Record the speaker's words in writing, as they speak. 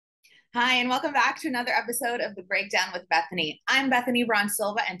Hi, and welcome back to another episode of The Breakdown with Bethany. I'm Bethany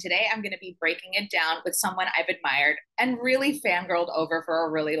Braun-Silva, and today I'm going to be breaking it down with someone I've admired and really fangirled over for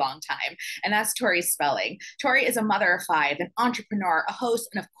a really long time, and that's Tori Spelling. Tori is a mother of five, an entrepreneur, a host,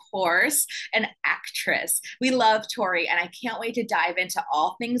 and of course, an actress. We love Tori, and I can't wait to dive into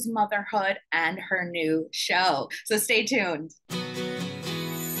all things motherhood and her new show. So stay tuned.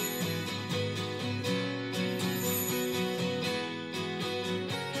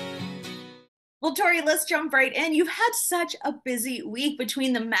 Well, Tori, let's jump right in. You've had such a busy week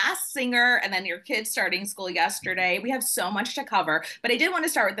between the Masked Singer and then your kids starting school yesterday. We have so much to cover, but I did want to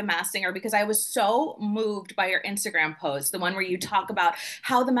start with the Masked Singer because I was so moved by your Instagram post, the one where you talk about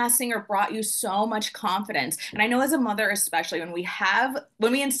how the Masked Singer brought you so much confidence. And I know as a mother, especially when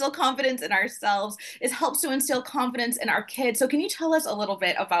we instill confidence in ourselves, it helps to instill confidence in our kids. So can you tell us a little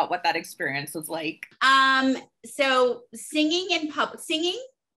bit about what that experience was like? So singing in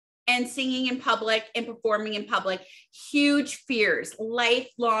public and performing in public, huge fears,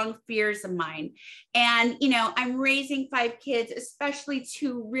 lifelong fears of mine. And, I'm raising five kids, especially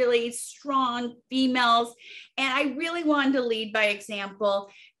two really strong females. And I really wanted to lead by example.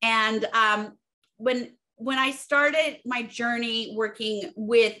 And when I started my journey working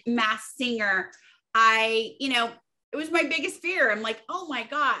with Masked Singer, it was my biggest fear. I'm like, oh my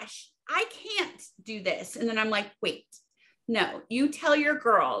gosh, I can't do this. And then I'm like, wait. No, you tell your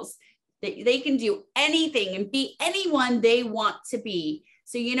girls that they can do anything and be anyone they want to be.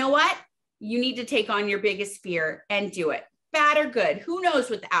 So you know what? You need to take on your biggest fear and do it. Bad or good, who knows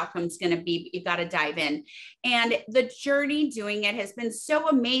what the outcome's going to be, but you got to dive in. And the journey doing it has been so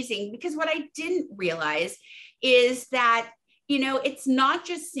amazing because what I didn't realize is that, it's not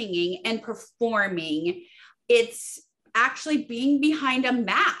just singing and performing, it's actually being behind a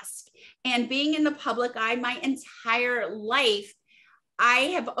mask. And being in the public eye my entire life, I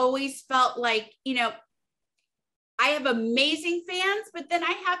have always felt like, I have amazing fans, but then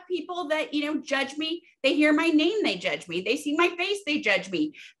I have people that, judge me. They hear my name, they judge me. They see my face, they judge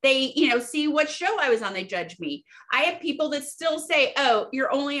me. They, see what show I was on, they judge me. I have people that still say, oh,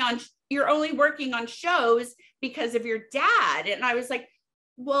 you're only working on shows because of your dad. And I was like,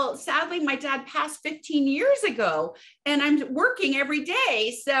 well, sadly, my dad passed 15 years ago and I'm working every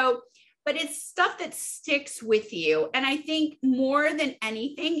day. So, but it's stuff that sticks with you. And I think more than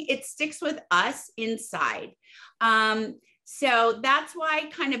anything, it sticks with us inside. So that's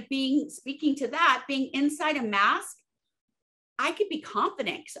why speaking to that, being inside a mask, I could be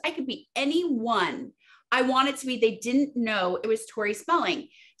confident. I could be anyone I wanted to be. They didn't know it was Tori Spelling.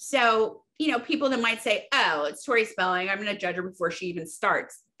 So, people that might say, oh, it's Tori Spelling, I'm going to judge her before she even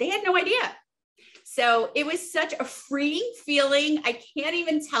starts. They had no idea. So it was such a freeing feeling. I can't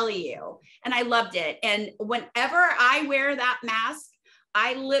even tell you. And I loved it. And whenever I wear that mask,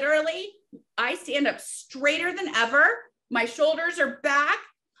 I stand up straighter than ever. My shoulders are back.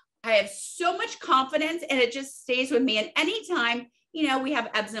 I have so much confidence and it just stays with me. And anytime, we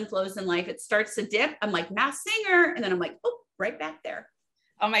have ebbs and flows in life, it starts to dip. I'm like Masked Singer. And then I'm like, oh, right back there.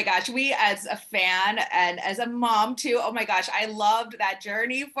 Oh my gosh, we as a fan and as a mom too, oh my gosh, I loved that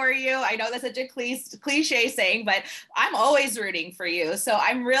journey for you. I know that's such a cliche saying, but I'm always rooting for you. So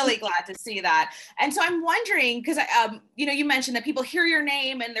I'm really glad to see that. And so I'm wondering, because you mentioned that people hear your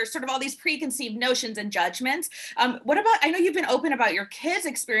name and there's sort of all these preconceived notions and judgments. What about, I know you've been open about your kids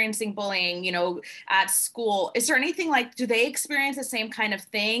experiencing bullying, at school. Is there anything like, do they experience the same kind of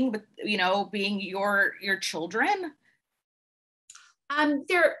thing with, being your children?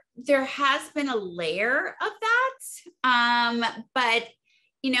 There has been a layer of that. But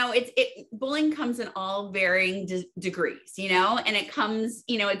bullying comes in all varying degrees, and it comes,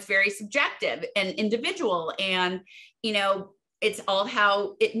 it's very subjective and individual, and, it's all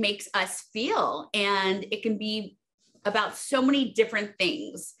how it makes us feel. And it can be about so many different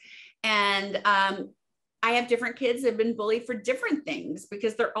things. And, I have different kids that have been bullied for different things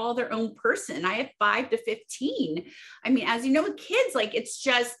because they're all their own person. I have 5 to 15. I mean, as you know, with kids, like it's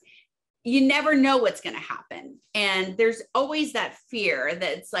just, you never know what's going to happen. And there's always that fear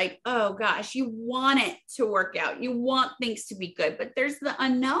that it's like, oh gosh, you want it to work out. You want things to be good, but there's the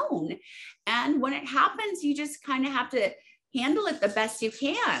unknown. And when it happens, you just kind of have to handle it the best you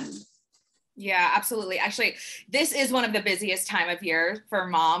can. Yeah, absolutely. Actually, this is one of the busiest time of year for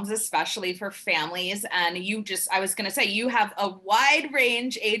moms, especially for families. And I was going to say, you have a wide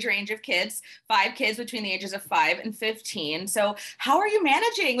age range of kids, 5 kids between the ages of 5 and 15. So how are you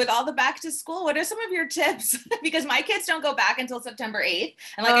managing with all the back to school? What are some of your tips? Because my kids don't go back until September 8th.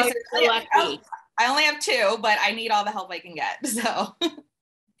 And like I said, I only have 2, but I need all the help I can get. So,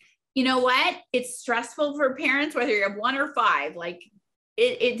 you know what? It's stressful for parents, whether you have 1 or 5, like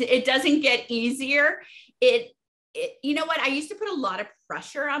it doesn't get easier. You know what? I used to put a lot of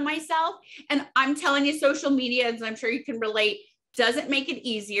pressure on myself, and I'm telling you, social media, as I'm sure you can relate, doesn't make it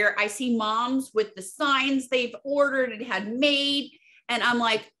easier. I see moms with the signs they've ordered and had made, and I'm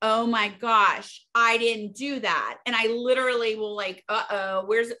like, oh my gosh, I didn't do that. And I literally will like,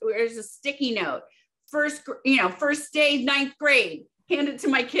 where's a sticky note? First day, 9th grade, hand it to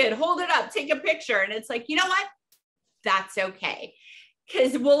my kid, hold it up, take a picture. And it's like, you know what? That's okay.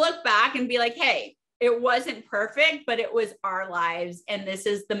 Because we'll look back and be like, hey, it wasn't perfect, but it was our lives. And this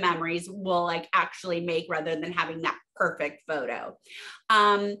is the memories we'll like actually make rather than having that perfect photo.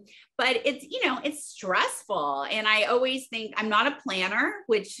 But it's stressful. And I always think I'm not a planner,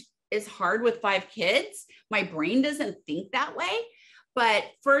 which is hard with 5 kids. My brain doesn't think that way. But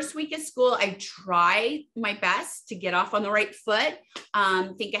first week of school, I try my best to get off on the right foot,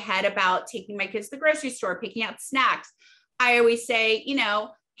 think ahead about taking my kids to the grocery store, picking out snacks. I always say,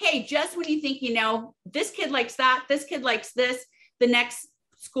 hey, just when you think, this kid likes that, this kid likes this, the next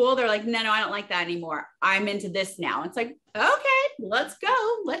school, they're like, no, I don't like that anymore. I'm into this now. It's like, okay, let's go.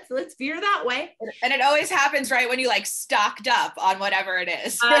 Let's veer that way. And it always happens right when you like stocked up on whatever it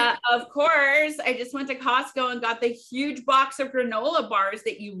is. Of course. I just went to Costco and got the huge box of granola bars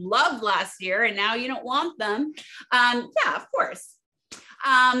that you loved last year, and now you don't want them. Yeah, of course.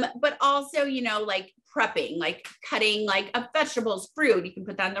 But also, like prepping, like cutting like vegetables, fruit, you can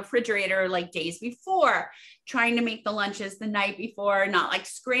put that in the refrigerator like days before, trying to make the lunches the night before, not like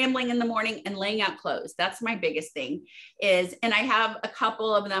scrambling in the morning, and laying out clothes. That's my biggest thing and I have a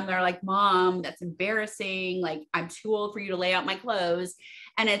couple of them that are like, Mom, that's embarrassing. Like, I'm too old for you to lay out my clothes.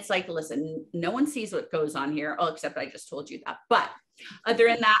 And it's like, listen, no one sees what goes on here. Oh, except I just told you that. But other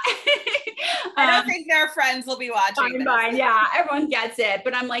than that, I don't think their friends will be watching. Fine. Yeah, everyone gets it.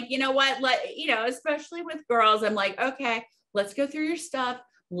 But I'm like, you know what? Especially with girls, I'm like, okay, let's go through your stuff.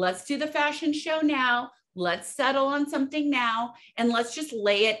 Let's do the fashion show now. Let's settle on something now, and let's just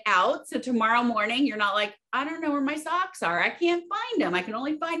lay it out. So tomorrow morning, you're not like, I don't know where my socks are. I can't find them. I can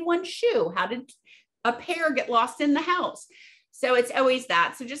only find one shoe. How did a pair get lost in the house? So it's always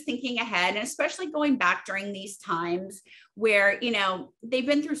that. So just thinking ahead, and especially going back during these times where, they've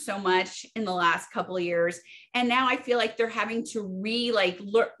been through so much in the last couple of years. And now I feel like they're having to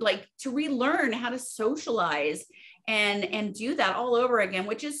relearn how to socialize and do that all over again,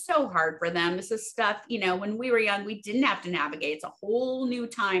 which is so hard for them. This is stuff, when we were young, we didn't have to navigate. It's a whole new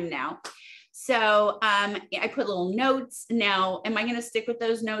time now. So I put little notes. Now, am I going to stick with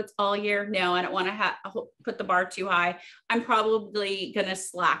those notes all year? No, I don't want to put the bar too high. I'm probably going to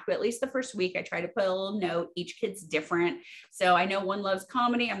slack, but at least the first week I try to put a little note. Each kid's different. So I know one loves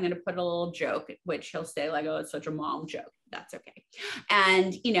comedy. I'm going to put a little joke, which he'll say like, oh, it's such a mom joke. That's okay.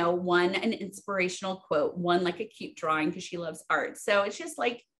 And, one, an inspirational quote, one like a cute drawing because she loves art. So it's just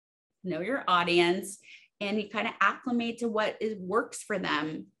like, know your audience, and you kind of acclimate to what works for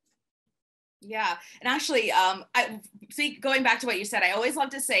them. Yeah. And actually, going back to what you said, I always love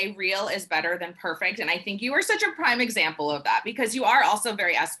to say real is better than perfect. And I think you are such a prime example of that, because you are also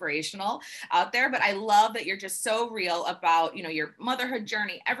very aspirational out there. But I love that you're just so real about, your motherhood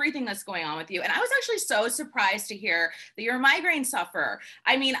journey, everything that's going on with you. And I was actually so surprised to hear that you're a migraine sufferer.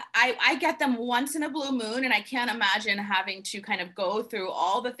 I mean, I get them once in a blue moon, and I can't imagine having to kind of go through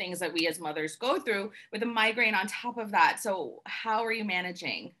all the things that we as mothers go through with a migraine on top of that. So how are you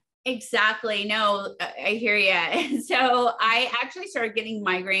managing? Exactly. No, I hear you. So I actually started getting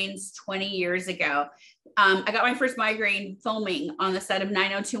migraines 20 years ago. I got my first migraine filming on the set of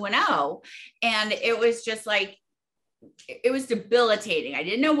 90210. And it was just like, it was debilitating. I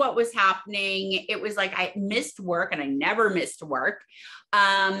didn't know what was happening. It was like, I missed work, and I never missed work.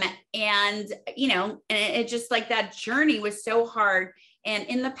 And it just like that journey was so hard. And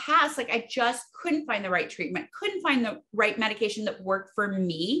in the past, like I just couldn't find the right treatment, couldn't find the right medication that worked for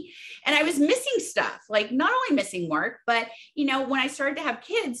me. And I was missing stuff, like not only missing work, but, when I started to have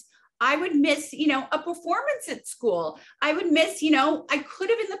kids, I would miss, a performance at school. I would miss, I could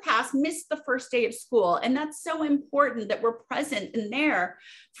have in the past missed the first day of school. And that's so important that we're present and there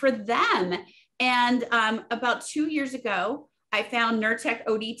for them. And about 2 years ago, I found Nurtec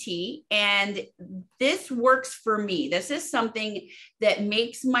ODT, and this works for me. This is something that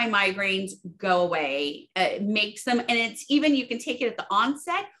makes my migraines go away. It makes them, and it's even, you can take it at the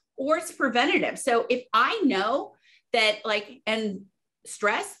onset, or it's preventative. So if I know that and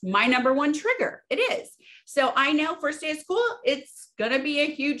stress, my number one trigger, it is. So I know first day of school, it's going to be a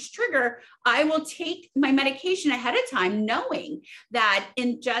huge trigger. I will take my medication ahead of time, knowing that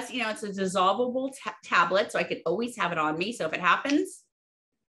in just, it's a dissolvable tablet. So I could always have it on me. So if it happens,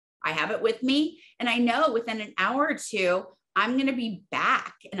 I have it with me. And I know within an hour or two, I'm going to be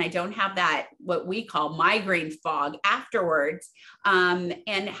back and I don't have that, what we call migraine fog afterwards. And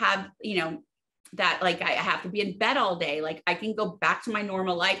have, that like I have to be in bed all day. Like I can go back to my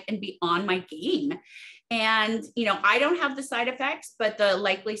normal life and be on my game. And, I don't have the side effects, but the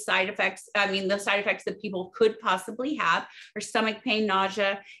likely side effects, the side effects that people could possibly have are stomach pain,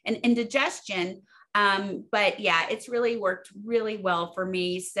 nausea, and indigestion. But yeah, it's really worked really well for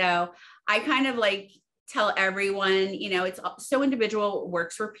me. So I kind of like tell everyone, it's so individual,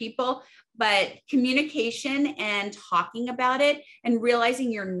 works for people, but communication and talking about it and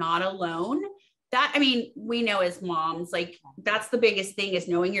realizing you're not alone. That, we know as moms, like that's the biggest thing, is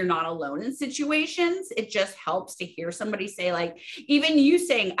knowing you're not alone in situations. It just helps to hear somebody say, like, even you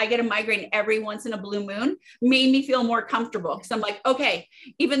saying, I get a migraine every once in a blue moon, made me feel more comfortable. Cause I'm like, okay,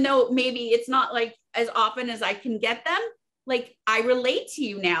 even though maybe it's not like as often as I can get them, like I relate to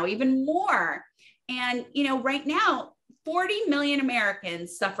you now even more. And, right now, 40 million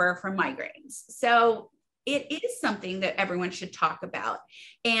Americans suffer from migraines. So it is something that everyone should talk about.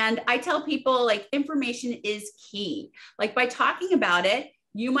 And I tell people, like, information is key. Like by talking about it,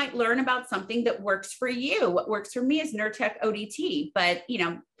 you might learn about something that works for you. What works for me is Nurtec ODT, but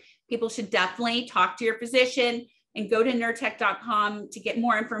people should definitely talk to your physician and go to nurtec.com to get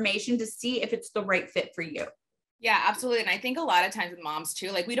more information to see if it's the right fit for you. Yeah, absolutely. And I think a lot of times with moms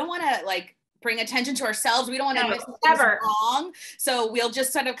too, like we don't want to like bring attention to ourselves. We don't want to miss things wrong. So we'll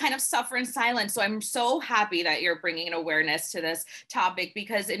just sort of kind of suffer in silence. So I'm so happy that you're bringing an awareness to this topic,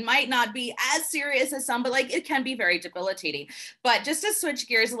 because it might not be as serious as some, but like it can be very debilitating. But just to switch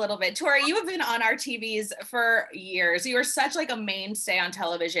gears a little bit, Tori, you have been on our TVs for years. You are such like a mainstay on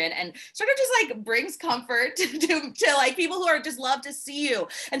television and sort of just like brings comfort to like people who are just love to see you.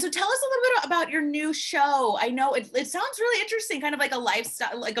 And so tell us a little bit about your new show. I know it sounds really interesting, kind of like a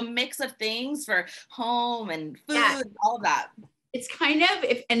lifestyle, like a mix of things for home and food, and all of that. It's kind of,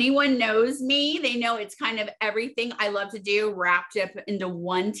 if anyone knows me, they know it's kind of everything I love to do wrapped up into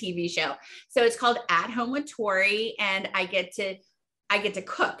one TV show. So it's called At Home with Tori, and I get to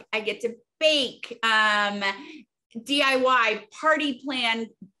cook, I get to bake, DIY, party plan,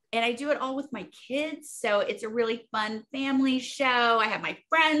 and I do it all with my kids. So it's a really fun family show. I have my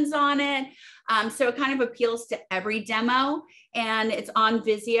friends on it. So it kind of appeals to every demo, and it's on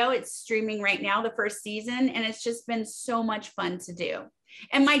Vizio. It's streaming right now, the first season. And it's just been so much fun to do.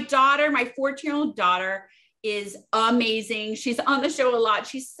 And my daughter, my 14-year-old daughter, is amazing. She's on the show a lot.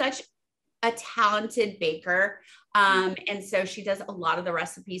 She's such a talented baker. And so she does a lot of the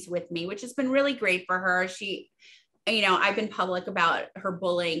recipes with me, which has been really great for her. I've been public about her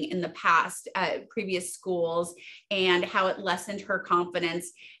bullying in the past at previous schools and how it lessened her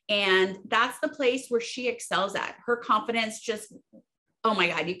confidence. And that's the place where she excels at. Her confidence just, oh my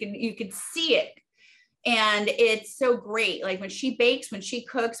God, you can see it. And it's so great. Like when she bakes, when she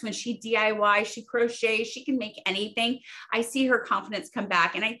cooks, when she DIY, she crochets, she can make anything. I see her confidence come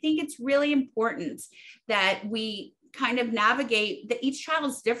back. And I think it's really important that we kind of navigate that each child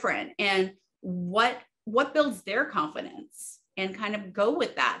is different and what builds their confidence, and kind of go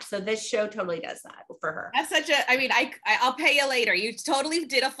with that. So this show totally does that for her. That's such a, I'll pay you later. You totally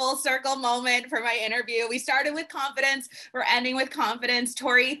did a full circle moment for my interview. We started with confidence. We're ending with confidence.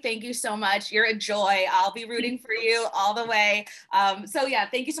 Tori, thank you so much. You're a joy. I'll be rooting for you all the way. So yeah,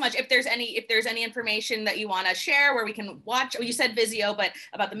 thank you so much. If there's any information that you want to share where we can watch, you said Vizio, but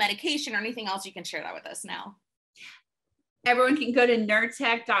about the medication or anything else, you can share that with us now. Everyone can go to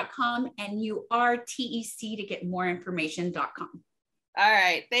nurtec.com and URTEC to get more information.com. All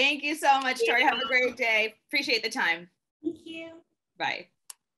right. Thank you so much, Tori. Have a great day. Appreciate the time. Thank you. Bye.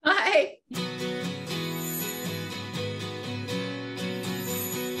 Bye.